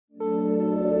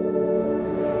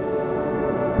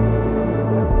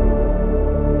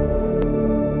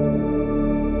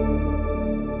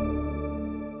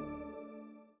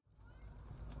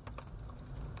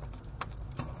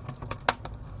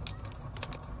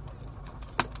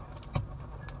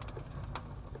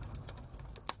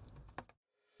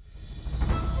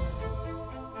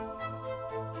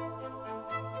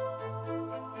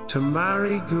to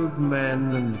marry good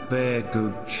men and bear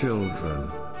good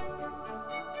children.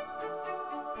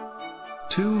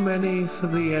 Too many for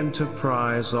the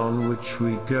enterprise on which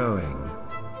we're going.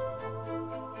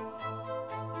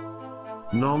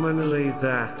 Nominally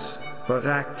that, but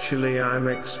actually I'm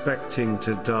expecting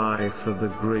to die for the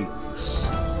Greeks.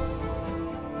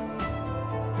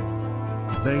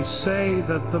 They say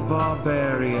that the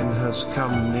barbarian has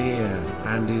come near,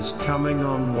 and is coming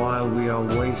on while we are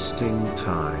wasting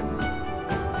time.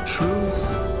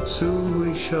 Truth, soon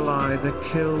we shall either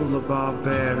kill the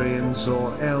barbarians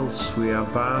or else we are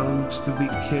bound to be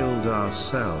killed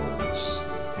ourselves.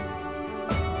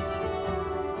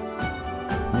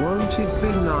 Won't it be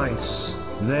nice,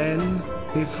 then,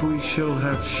 if we shall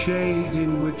have shade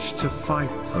in which to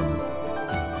fight them?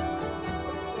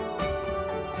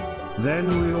 Then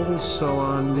we also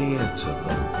are near to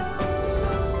them.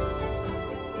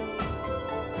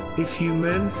 If you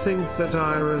men think that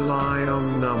I rely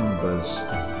on numbers,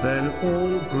 then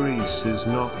all Greece is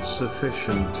not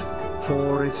sufficient,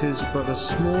 for it is but a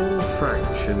small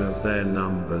fraction of their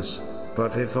numbers,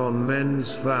 but if on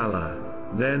men's valor,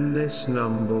 then this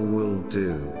number will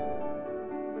do.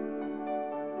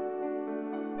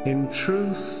 In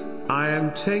truth, I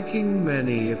am taking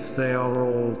many if they are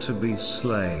all to be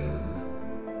slain.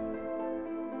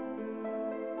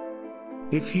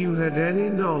 If you had any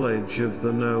knowledge of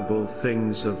the noble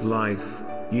things of life,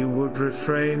 you would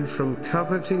refrain from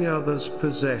coveting others'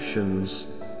 possessions,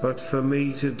 but for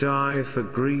me to die for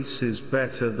Greece is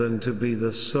better than to be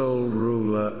the sole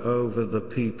ruler over the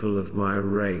people of my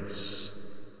race.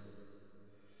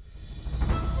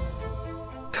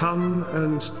 Come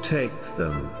and take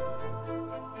them.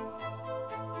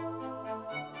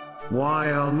 Why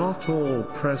are not all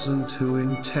present who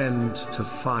intend to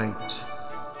fight?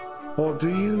 Or do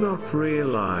you not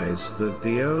realize that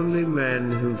the only men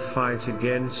who fight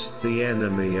against the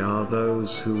enemy are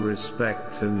those who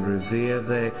respect and revere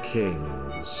their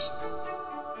kings?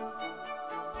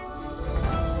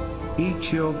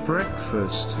 Eat your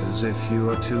breakfast as if you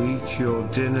are to eat your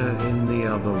dinner in the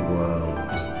other world.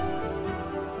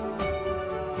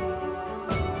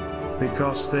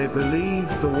 Because they believe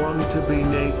the one to be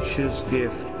nature's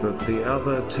gift but the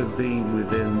other to be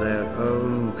within their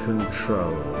own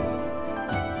control.